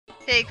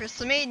Hey,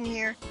 Crystal Maiden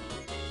here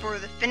for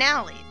the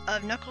finale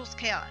of Knuckles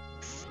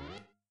Chaotix.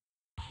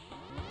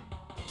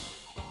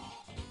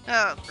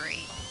 Oh,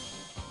 great.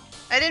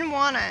 I didn't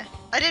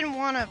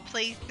wanna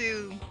play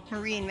through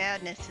Marine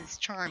Madness as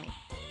Charmy.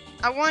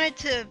 I wanted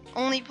to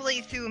only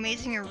play through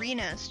Amazing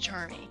Arena as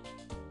Charmy.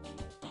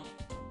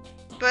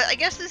 But I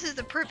guess this is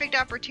the perfect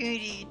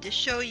opportunity to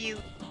show you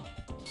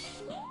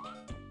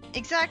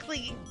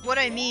exactly what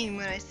I mean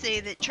when I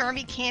say that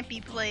Charmy can't be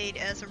played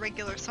as a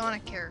regular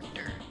Sonic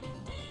character.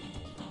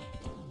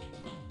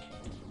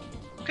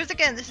 Because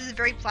again, this is a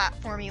very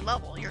platformy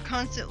level. You're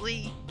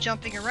constantly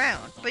jumping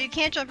around, but you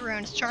can't jump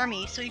around as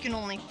Charmy, so you can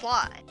only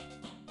fly.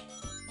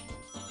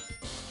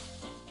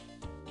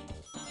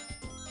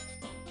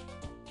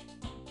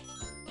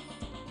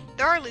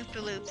 There are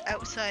loop-de-loops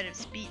outside of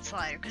Speed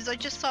Slider, because I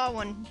just saw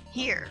one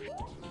here.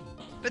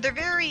 But they're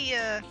very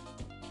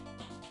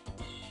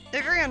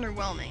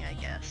underwhelming, I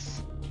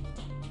guess.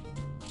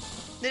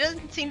 There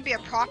doesn't seem to be a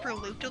proper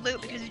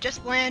loop-de-loop because you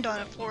just land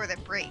on a floor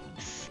that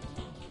breaks.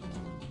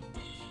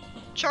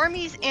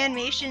 Charmy's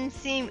animations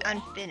seem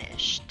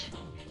unfinished.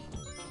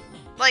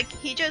 Like,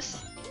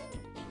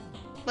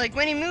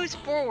 when he moves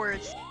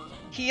forwards,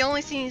 he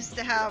only seems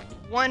to have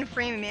one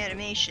frame of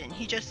animation.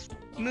 He just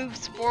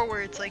moves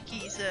forwards like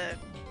he's a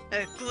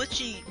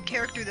glitchy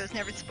character that's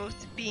never supposed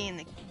to be in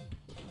the...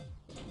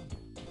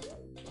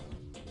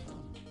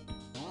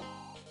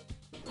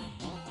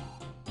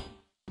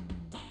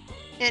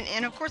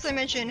 And of course I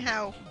mentioned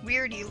how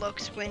weird he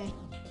looks when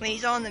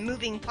he's on the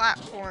moving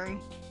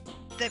platform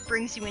that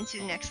brings you into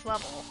the next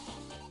level.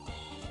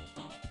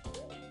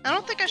 I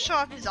don't think I show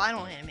off his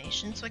idle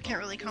animation, so I can't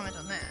really comment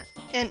on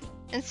that.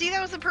 And see, that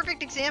was a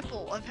perfect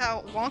example of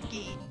how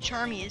wonky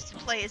Charmy is to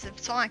play as a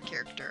Sonic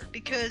character,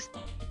 because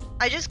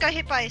I just got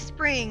hit by a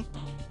spring,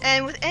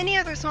 and with any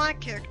other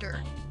Sonic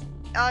character,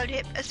 I would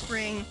hit a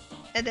spring,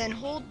 and then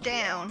hold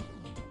down,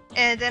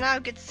 and then I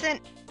would get sent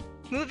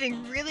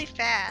moving really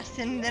fast,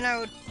 and then I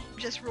would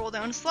just roll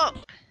down a slope.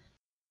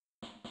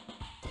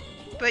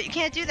 But you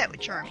can't do that with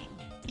Charmy.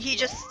 He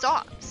just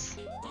stops.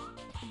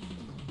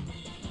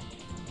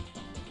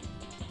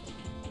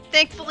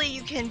 Thankfully,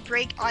 you can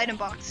break item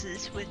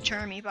boxes with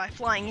Charmy by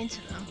flying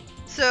into them,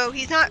 so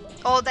he's not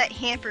all that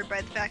hampered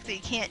by the fact that he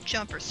can't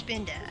jump or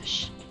spin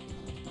dash.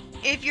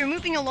 If you're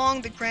moving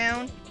along the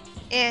ground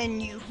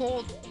and you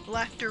hold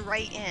left or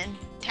right and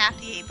tap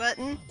the A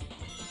button,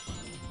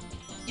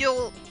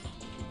 you'll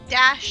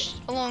dash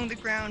along the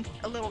ground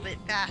a little bit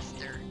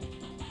faster.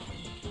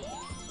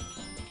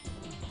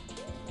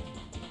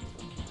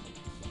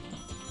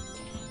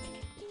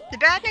 The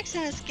badniks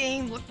in this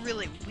game look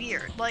really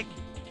weird. Like,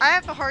 I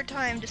have a hard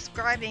time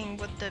describing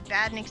what the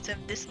badniks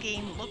of this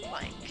game look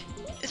like.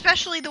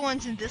 Especially the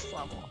ones in this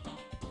level.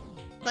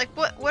 Like,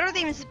 what are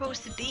they even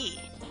supposed to be?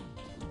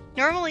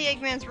 Normally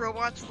Eggman's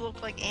robots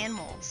look like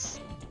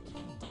animals.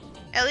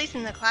 At least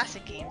in the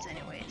classic games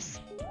anyways.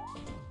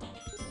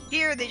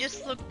 Here they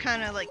just look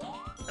kinda like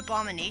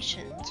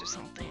abominations or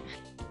something.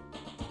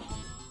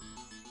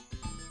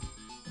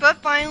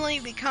 But finally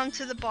we come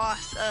to the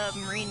boss of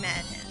Marine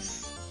Madness.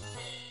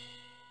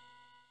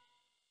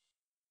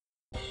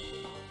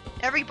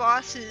 Every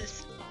boss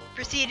is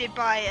preceded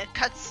by a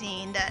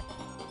cutscene that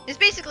is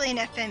basically an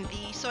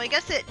FMV, so I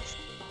guess the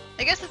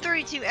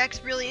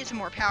 32X really is a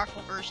more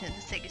powerful version of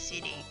the Sega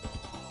CD.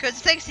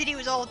 Because the Sega CD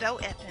was all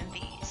about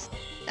FMVs.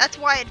 That's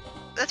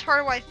part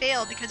of why it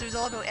failed, because it was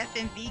all about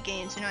FMV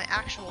games and not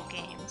actual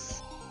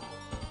games.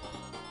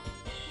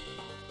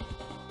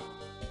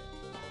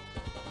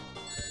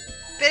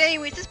 But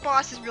anyways, this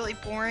boss is really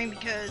boring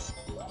because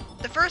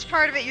the first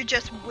part of it, you're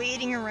just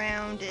waiting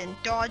around and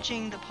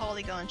dodging the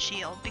polygon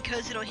shield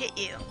because it'll hit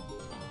you.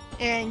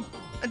 And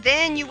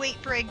then you wait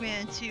for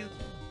Eggman to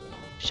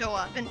show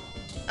up. And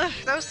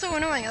that was so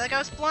annoying. Like, I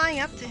was flying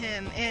up to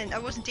him and I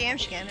wasn't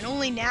damaging him, and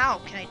only now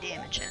can I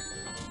damage him.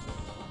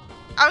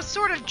 I was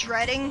sort of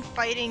dreading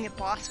fighting a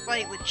boss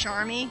fight with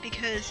Charmy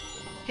because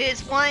his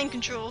flying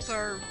controls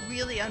are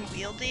really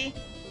unwieldy.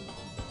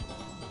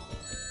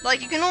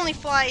 Like, you can only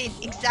fly in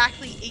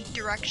exactly 8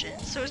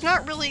 directions, so it's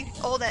not really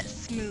all that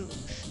smooth.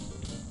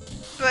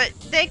 But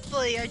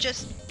thankfully, I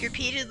just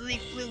repeatedly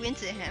flew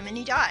into him and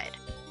he died.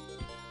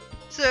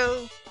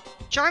 So,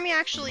 Charmy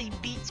actually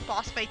beats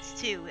boss fights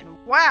too,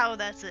 and wow,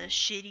 that's a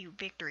shitty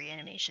victory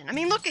animation. I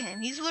mean, look at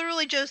him, he's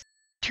literally just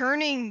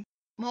turning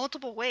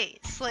multiple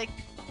ways. Like,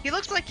 he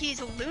looks like he's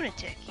a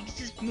lunatic. He's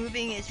just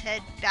moving his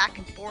head back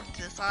and forth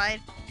to the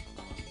side.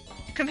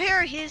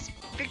 Compare his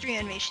victory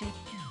animation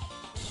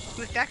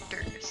with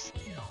vectors.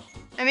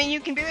 I mean, you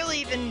can barely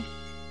even...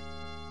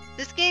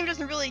 This game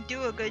doesn't really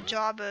do a good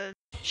job of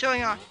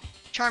showing off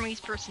Charmy's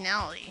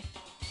personality.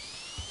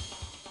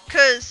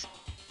 Because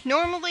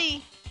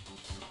normally,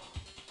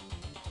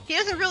 he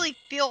doesn't really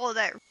feel all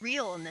that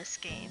real in this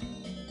game.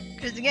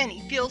 Because again,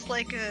 he feels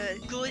like a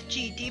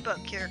glitchy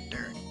debug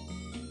character.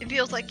 It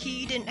feels like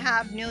he didn't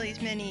have nearly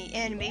as many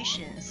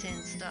animations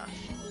and stuff.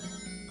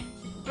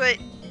 But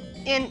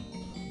in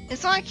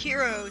Sonic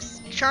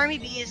Heroes,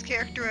 Charmy B is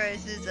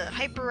characterized as a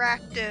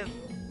hyperactive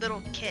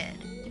little kid.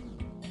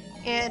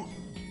 And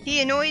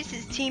he annoys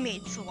his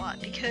teammates a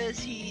lot because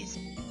he's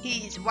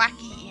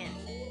wacky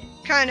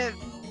and kind of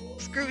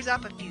screws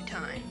up a few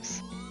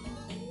times.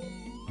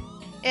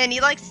 And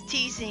he likes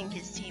teasing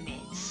his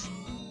teammates.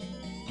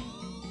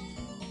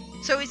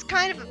 So he's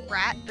kind of a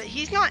brat, but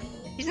he's not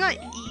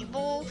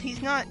evil.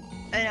 He's not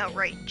an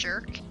outright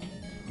jerk.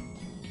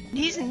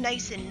 He's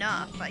nice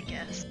enough, I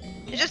guess.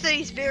 It's just that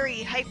he's very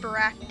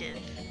hyperactive.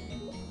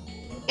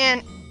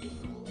 And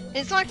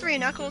in Sonic 3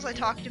 and Knuckles, I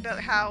talked about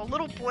how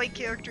little boy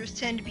characters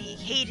tend to be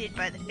hated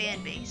by the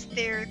fan base.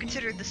 They're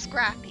considered the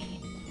scrappy.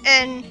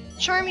 And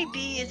Charmy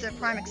B is a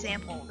prime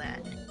example of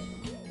that.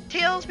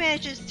 Tails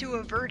manages to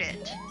avert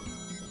it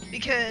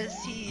because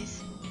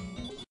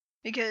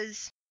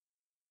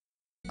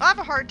I'll have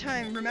a hard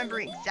time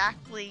remembering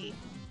exactly.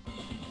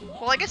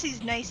 Well, I guess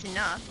he's nice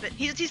enough, but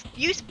he's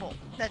useful.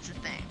 That's the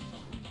thing.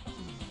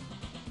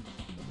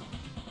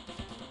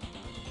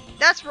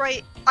 That's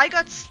right, I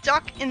got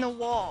stuck in the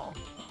wall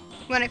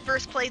when I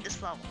first played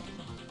this level.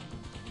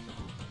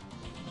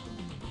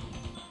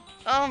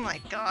 Oh my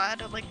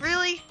god, I'm like,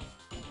 really?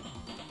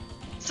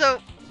 So,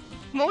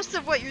 most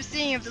of what you're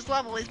seeing of this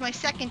level is my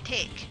second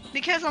take,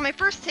 because on my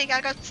first take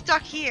I got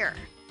stuck here.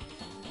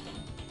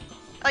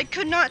 I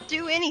could not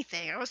do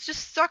anything, I was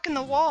just stuck in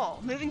the wall,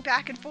 moving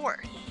back and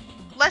forth.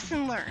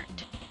 Lesson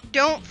learned.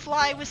 Don't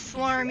fly with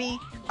Slarmy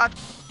up...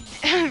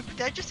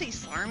 Did I just say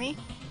Slarmy?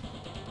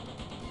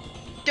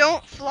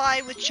 Don't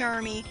fly with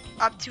Charmy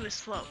up to a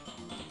slope.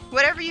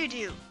 Whatever you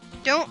do,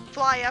 don't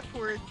fly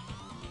upward.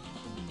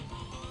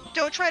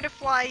 Don't try to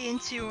fly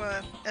into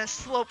a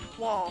sloped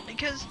wall,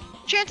 because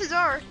chances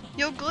are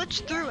you'll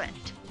glitch through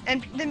it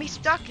and then be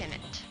stuck in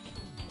it.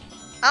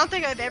 I don't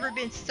think I've ever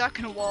been stuck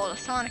in a wall in a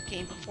Sonic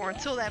game before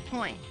until that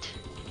point.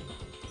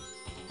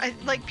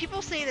 Like,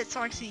 people say that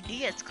Sonic CD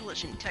has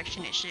collision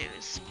detection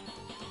issues.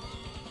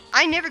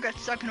 I never got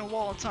stuck in a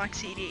wall in Sonic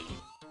CD.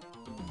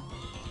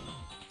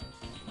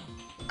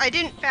 I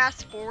didn't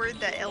fast forward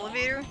that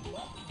elevator.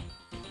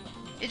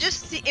 It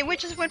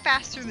just went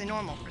faster than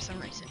normal for some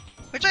reason,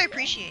 which I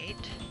appreciate.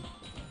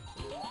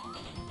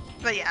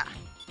 But yeah,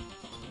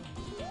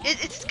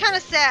 it's kind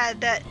of sad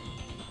that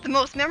the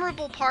most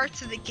memorable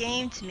parts of the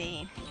game to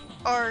me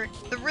are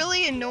the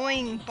really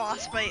annoying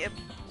boss fight of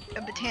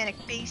a Botanic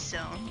Base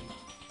Zone,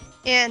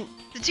 and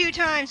the 2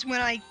 times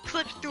when I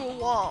clipped through a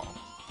wall.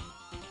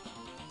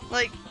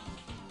 Like,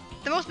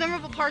 the most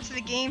memorable parts of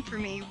the game for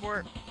me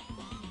were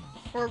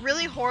a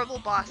really horrible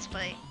boss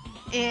fight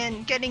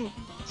and getting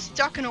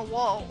stuck in a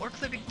wall or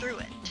clipping through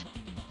it.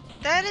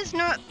 That is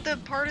not the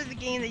part of the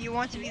game that you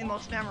want to be the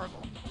most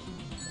memorable.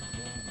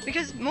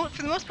 Because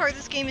for the most part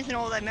this game isn't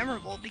all that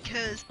memorable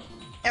because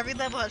every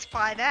level has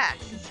 5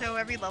 acts, and so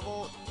every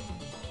level,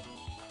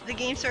 the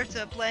game starts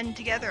to blend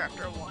together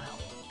after a while.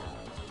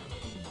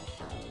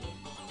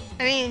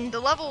 I mean, the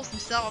levels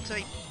themselves are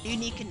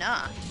unique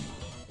enough.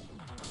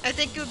 I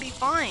think it would be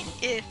fine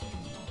if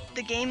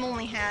the game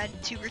only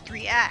had 2 or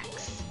 3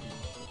 acts.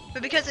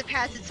 But because it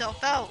pads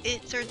itself out,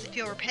 it starts to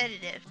feel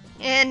repetitive.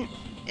 And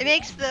it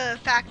makes the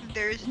fact that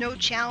there's no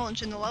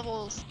challenge in the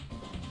levels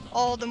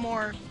all the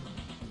more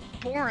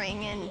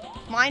boring and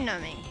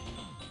mind-numbing.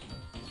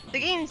 The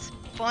game's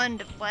fun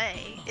to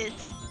play.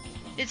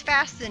 It's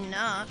fast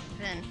enough,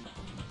 and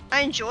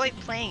I enjoy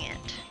playing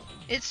it.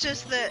 It's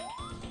just that,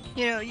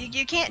 you know,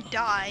 you can't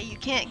die, you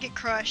can't get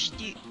crushed,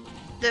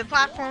 the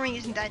platforming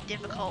isn't that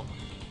difficult.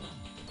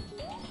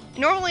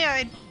 Normally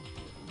I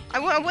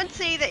wouldn't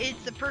say that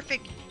it's the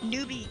perfect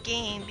newbie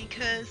game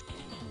because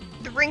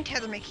the ring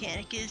tether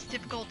mechanic is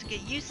difficult to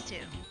get used to.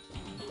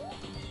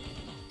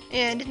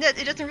 And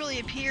it doesn't really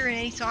appear in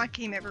any Sonic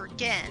game ever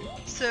again.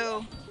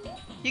 So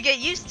you get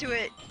used to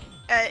it,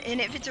 and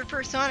if it's your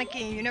first Sonic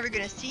game, you're never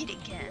going to see it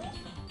again.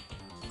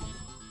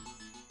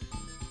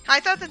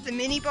 I thought that the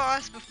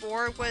mini-boss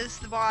before was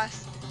the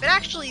boss, but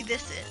actually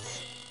this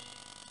is.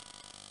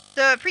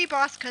 The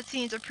pre-boss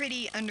cutscenes are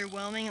pretty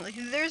underwhelming. Like,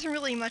 there isn't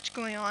really much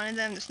going on in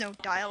them. There's no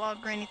dialogue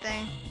or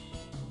anything.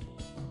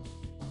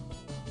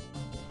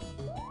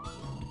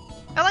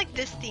 I like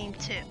this theme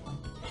too.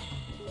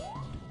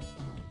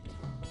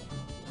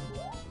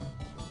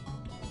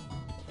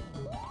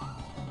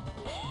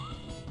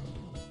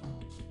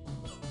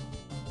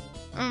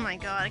 Oh my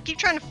god, I keep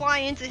trying to fly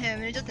into him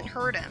and it doesn't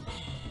hurt him.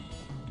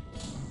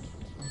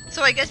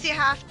 So I guess you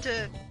have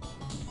to...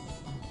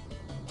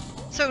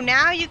 So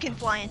now you can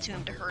fly into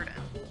him to hurt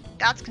him.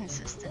 That's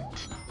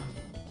consistent.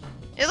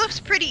 It looks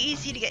pretty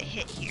easy to get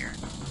hit here.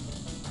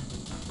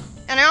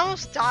 And I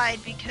almost died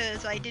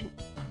because I didn't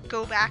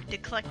go back to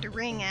collect a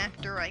ring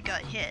after I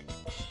got hit.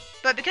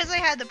 But because I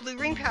had the blue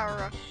ring power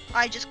up,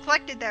 I just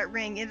collected that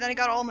ring and then I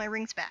got all my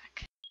rings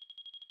back.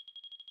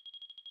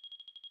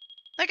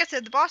 Like I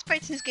said, the boss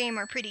fights in this game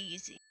are pretty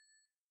easy.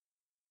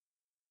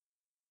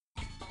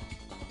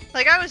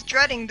 Like, I was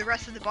dreading the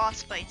rest of the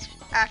boss fights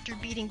after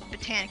beating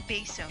Botanic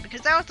Base Zone, because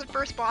that was the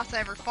first boss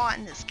I ever fought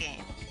in this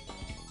game.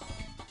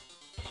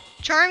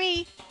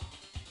 Charmy,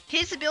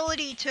 his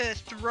ability to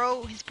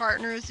throw his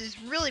partners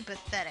is really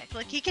pathetic.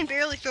 Like, he can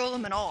barely throw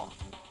them at all.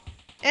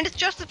 And it's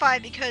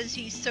justified because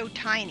he's so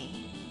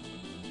tiny.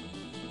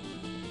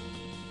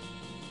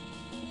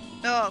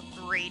 Oh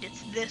great,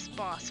 it's this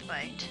boss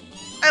fight.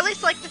 I at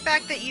least like the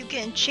fact that you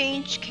can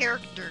change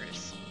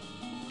characters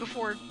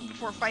before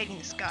fighting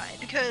this guy,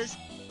 because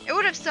it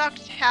would have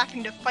sucked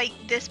having to fight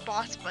this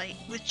boss fight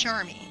with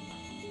Charmy.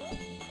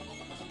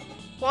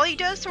 While he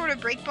does sort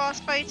of break boss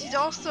fights, he's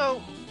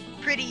also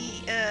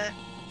pretty,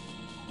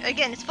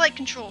 again, his flight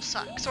control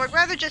sucks, so I'd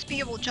rather just be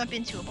able to jump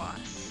into a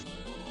boss.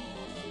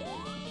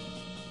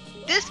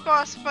 This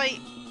boss fight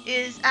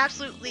is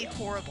absolutely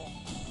horrible,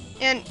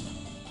 and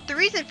the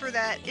reason for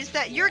that is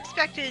that you're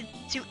expected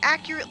to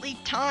accurately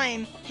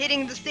time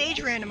hitting the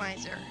stage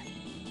randomizer.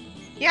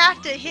 You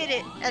have to hit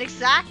it at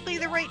exactly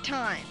the right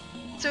time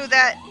so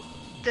that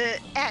the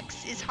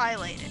X is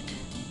highlighted,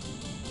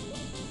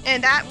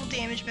 and that will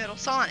damage Metal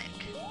Sonic.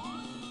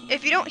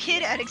 If you don't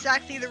hit it at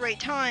exactly the right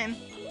time,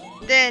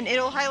 then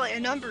it'll highlight a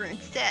number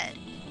instead.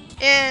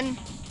 And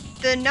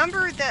the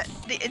number that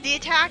the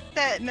attack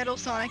that Metal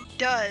Sonic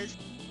does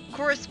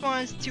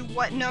corresponds to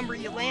what number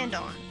you land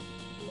on.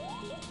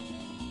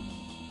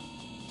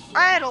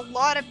 I had a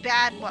lot of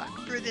bad luck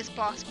for this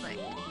boss fight.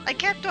 I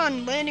kept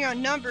on landing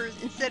on numbers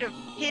instead of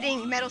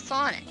hitting Metal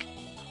Sonic.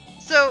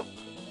 So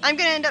I'm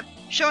gonna end up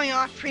showing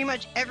off pretty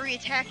much every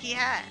attack he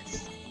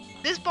has.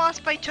 This boss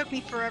fight took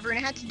me forever and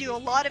I had to do a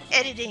lot of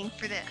editing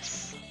for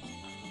this.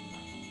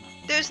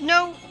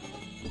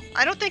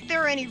 I don't think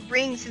there are any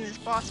rings in this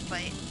boss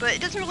fight, but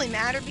it doesn't really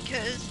matter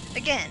because,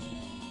 again,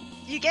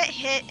 you get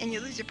hit and you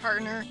lose your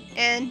partner,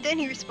 and then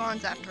he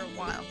respawns after a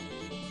while.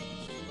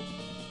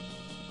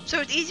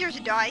 So it's easier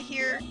to die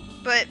here,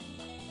 but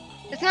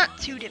it's not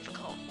too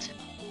difficult.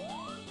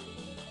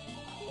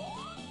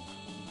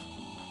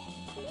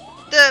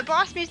 The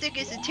boss music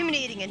is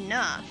intimidating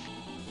enough.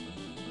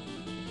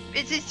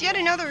 It's yet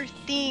another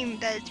theme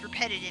that is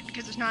repetitive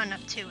because there's not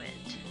enough to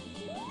it.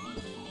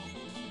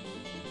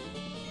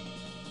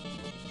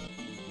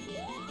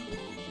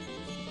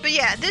 But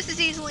yeah, this is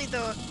easily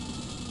I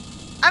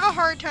have a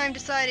hard time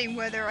deciding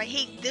whether I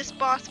hate this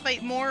boss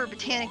fight more or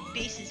Botanic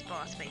Base's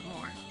boss fight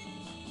more.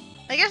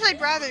 I guess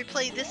I'd rather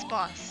play this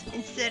boss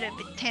instead of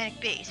Botanic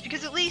Base,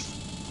 because at least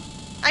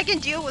I can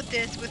deal with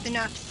this with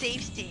enough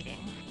save stating.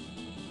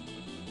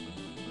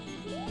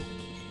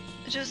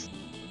 It's just,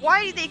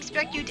 why do they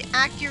expect you to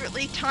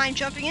accurately time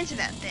jumping into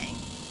that thing?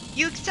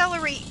 You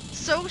accelerate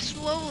so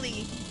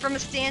slowly from a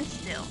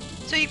standstill,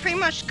 so you pretty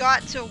much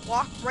got to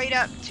walk right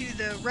up to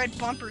the red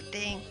bumper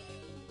thing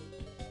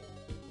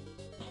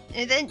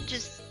and then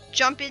just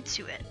jump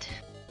into it.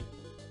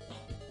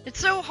 It's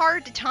so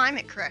hard to time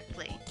it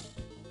correctly.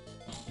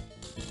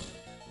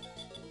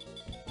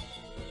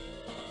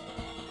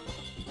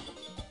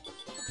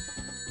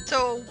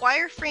 So a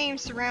wireframe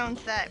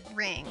surrounds that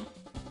ring.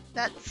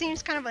 That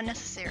seems kind of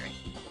unnecessary.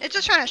 It's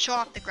just trying to show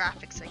off the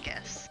graphics, I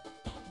guess.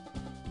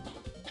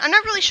 I'm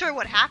not really sure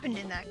what happened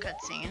in that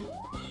cutscene.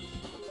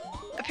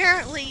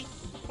 Apparently,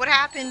 what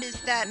happened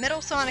is that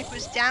Metal Sonic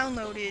was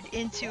downloaded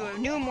into a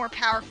new, more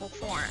powerful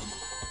form.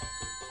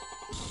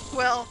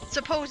 Well,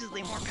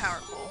 supposedly more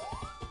powerful.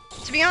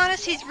 To be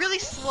honest, he's really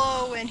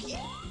slow and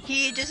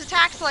he just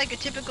attacks like a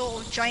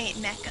typical giant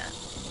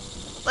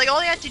mecha. Like,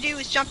 all you have to do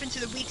is jump into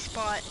the weak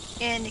spot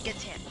and it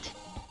gets hit.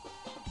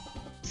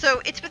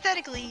 So it's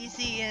pathetically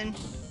easy, and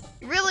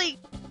really,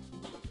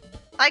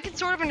 I can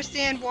sort of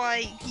understand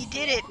why he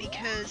did it,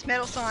 because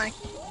Metal Sonic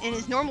in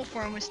his normal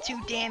form was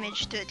too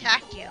damaged to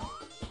attack you.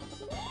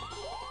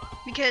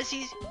 Because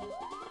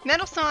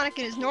Metal Sonic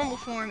in his normal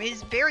form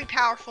is very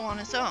powerful on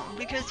his own,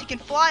 because he can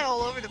fly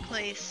all over the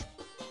place.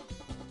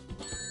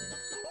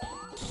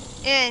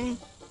 And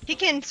he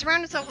can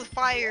surround himself with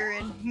fire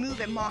and move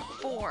at Mach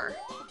 4.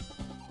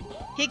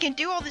 He can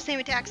do all the same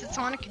attacks that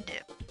Sonic can do.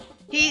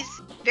 He's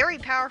very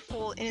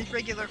powerful in his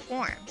regular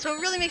form. So it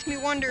really makes me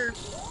wonder,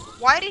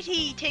 why did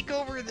he take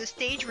over the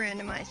stage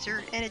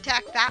randomizer and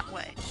attack that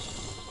way?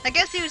 I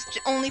guess he was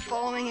only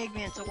following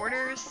Eggman's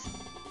orders,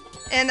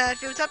 and that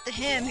if it was up to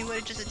him, he would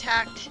have just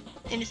attacked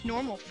in his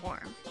normal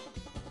form.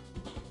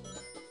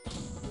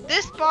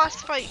 This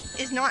boss fight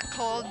is not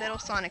called Metal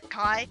Sonic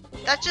Kai,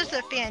 that's just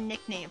a fan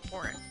nickname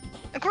for it.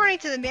 According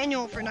to the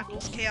manual for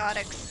Knuckles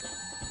Chaotix,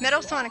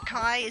 Metal Sonic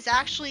Kai is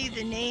actually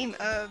the name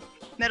of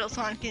Metal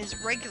Sonic in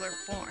his regular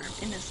form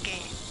in this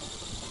game.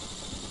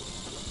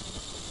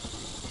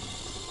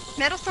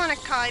 Metal Sonic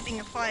Kai being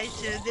applied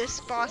to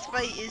this boss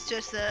fight is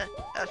just a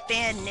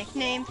fan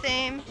nickname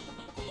thing,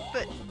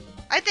 but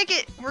I think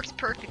it works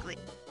perfectly.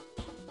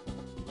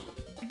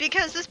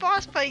 Because this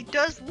boss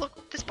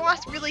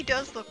really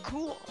does look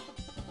cool.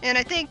 And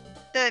I think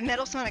that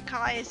Metal Sonic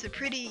Kai is a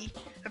pretty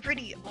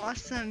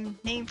awesome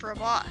name for a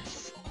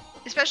boss.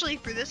 Especially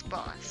for this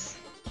boss.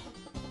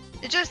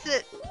 It's just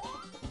that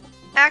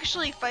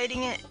actually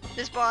fighting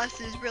this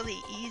boss is really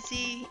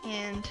easy,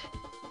 and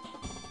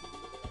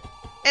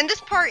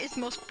this part is the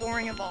most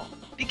boring of all,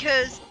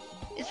 because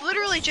it's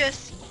literally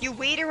just you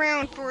wait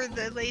around for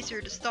the laser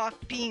to stop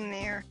being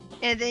there,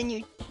 and then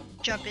you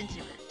jump into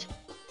it.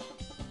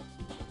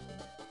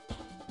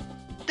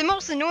 The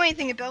most annoying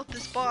thing about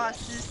this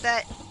boss is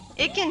that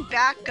it can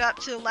back up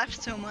to the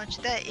left so much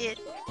that it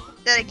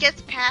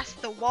gets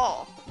past the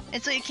wall,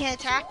 and so you can't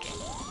attack it.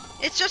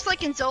 It's just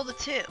like in Zelda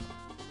 2,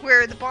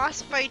 where the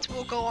boss fights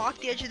will go off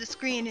the edge of the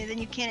screen and then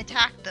you can't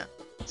attack them.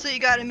 So you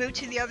gotta move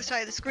to the other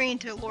side of the screen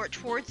to lure it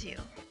towards you.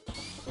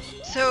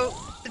 So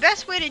the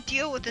best way to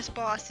deal with this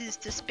boss is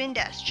to spin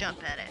dash jump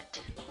at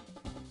it,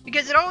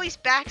 because it always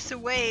backs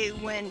away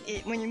when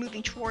you're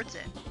moving towards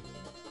it.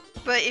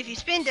 But if you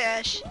spin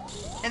dash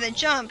and then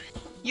jump,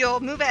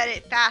 you'll move at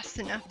it fast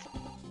enough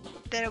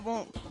that it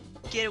won't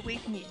get away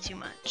from you too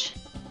much.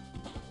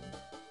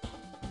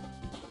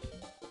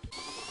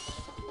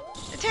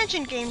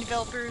 Attention game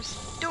developers,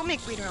 don't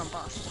make wait around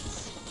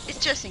bosses. It's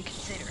just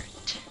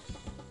inconsiderate.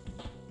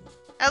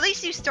 At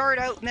least you start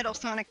out Metal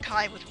Sonic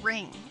Kai with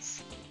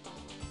rings.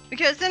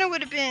 Because then it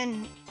would have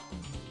been,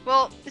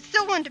 well, it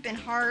still wouldn't have been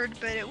hard,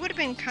 but it would have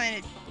been kind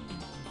of...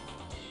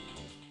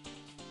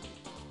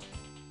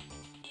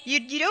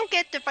 You don't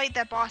get to fight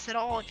that boss at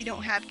all if you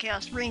don't have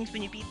Chaos Rings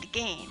when you beat the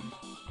game.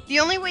 The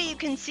only way you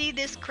can see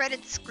this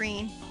credits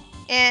screen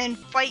and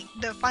fight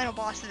the final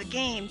boss of the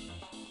game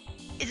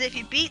is if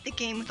you beat the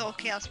game with all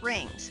Chaos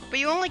Rings. But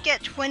you only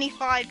get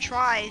 25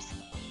 tries.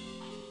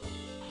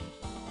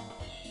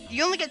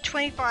 You only get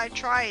 25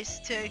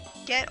 tries to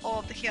get all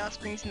of the Chaos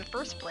Rings in the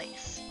first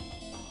place.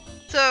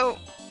 So,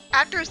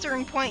 after a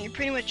certain point, you're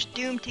pretty much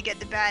doomed to get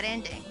the bad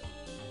ending.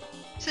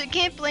 So you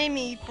can't blame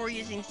me for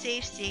using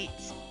save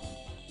states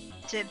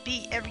to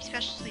beat every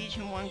special stage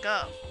in one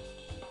go.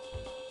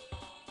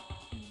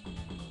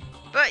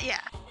 But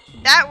yeah,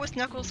 that was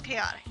Knuckles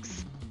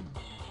Chaotix.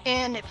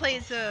 And it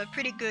plays a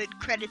pretty good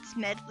credits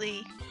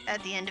medley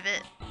at the end of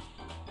it.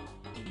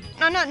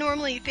 I'm not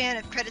normally a fan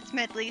of credits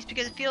medleys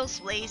because it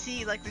feels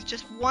lazy, like there's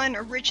just one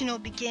original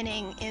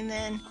beginning and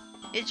then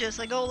it's just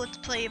like, oh, let's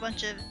play a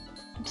bunch of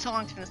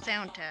songs from the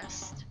sound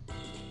test.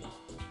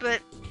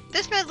 But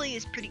this medley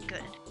is pretty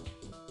good.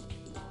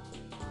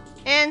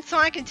 And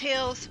Sonic and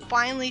Tails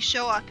finally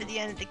show up at the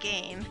end of the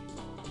game,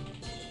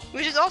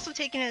 which is also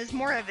taken as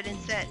more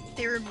evidence that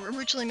they were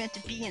originally meant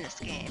to be in this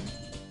game.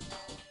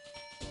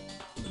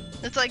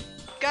 It's like,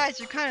 guys,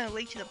 you're kind of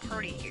late to the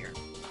party here.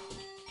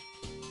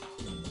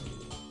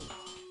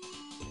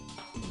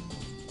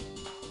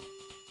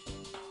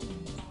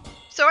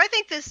 So I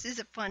think this is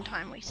a fun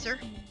time waster.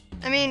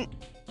 I mean,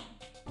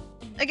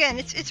 again,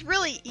 it's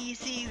really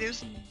easy.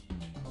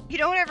 You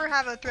don't ever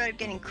have a threat of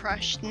getting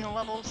crushed in the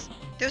levels.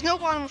 There's no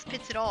bottomless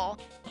pits at all,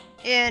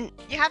 and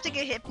you have to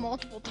get hit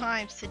multiple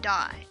times to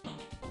die.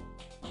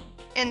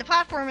 And the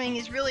platforming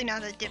is really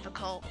not that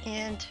difficult,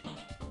 and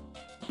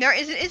there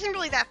isn't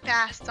really that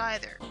fast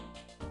either.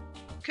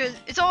 Because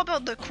it's all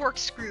about the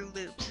corkscrew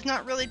loops. It's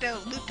not really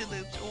about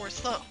loop-de-loops or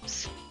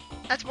slopes.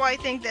 That's why I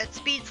think that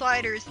Speed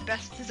Slider is the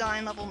best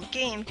design level in the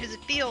game, because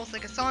it feels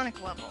like a Sonic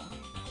level.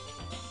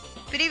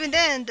 But even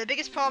then, the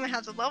biggest problem it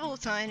has with level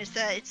design is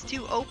that it's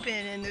too open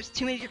and there's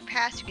too many different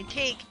paths you can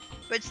take,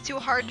 but it's too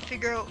hard to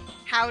figure out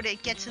how to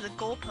get to the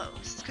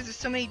goalposts, because there's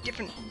so many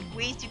different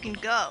ways you can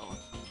go.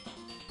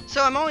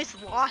 So I'm always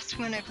lost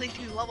when I play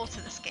through the levels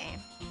of this game.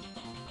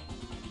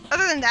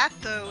 Other than that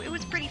though, it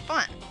was pretty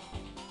fun.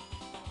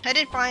 I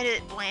didn't find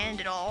it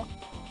bland at all.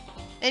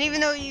 And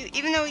even though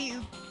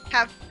you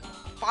have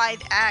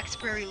 5 acts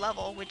per every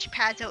level, which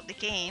pads out the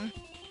game,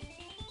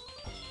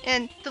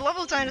 and the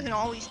level design doesn't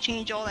always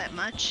change all that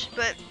much,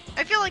 but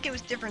I feel like it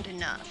was different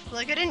enough.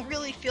 Like, I didn't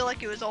really feel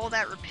like it was all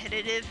that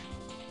repetitive,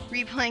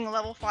 replaying a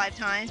level 5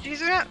 times, because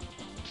they're not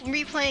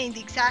replaying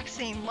the exact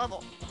same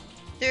level.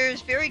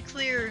 There's very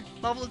clear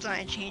level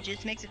design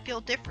changes, makes it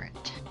feel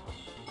different.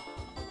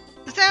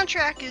 The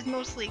soundtrack is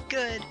mostly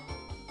good,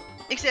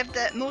 except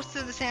that most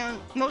of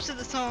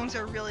the songs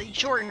are really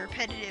short and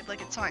repetitive,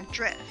 like it's Sonic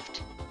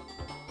Drift.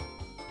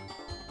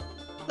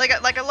 Like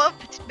I love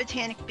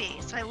Botanic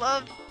Bass. I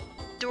love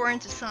Door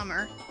into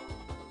Summer.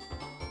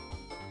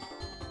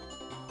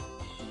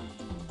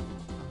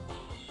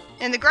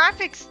 And the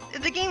graphics,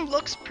 the game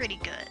looks pretty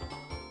good.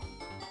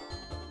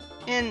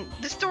 And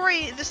the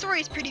story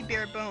is pretty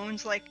bare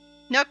bones. Like,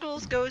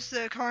 Knuckles goes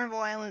to Carnival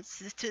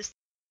Islands to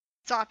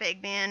stop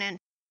Eggman, and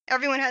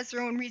everyone has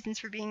their own reasons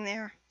for being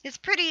there. It's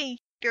pretty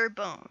bare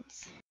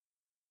bones.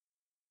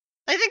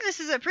 I think this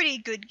is a pretty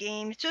good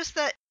game. It's just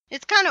that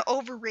it's kind of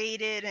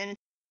overrated, and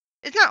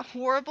it's not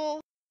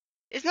horrible.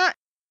 It's not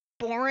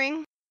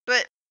boring,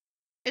 but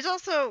it's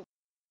also,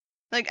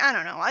 like, I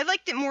don't know. I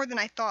liked it more than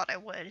I thought I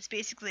would, is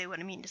basically what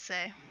I mean to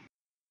say.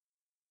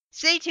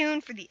 Stay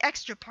tuned for the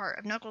extra part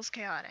of Knuckles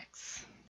Chaotix.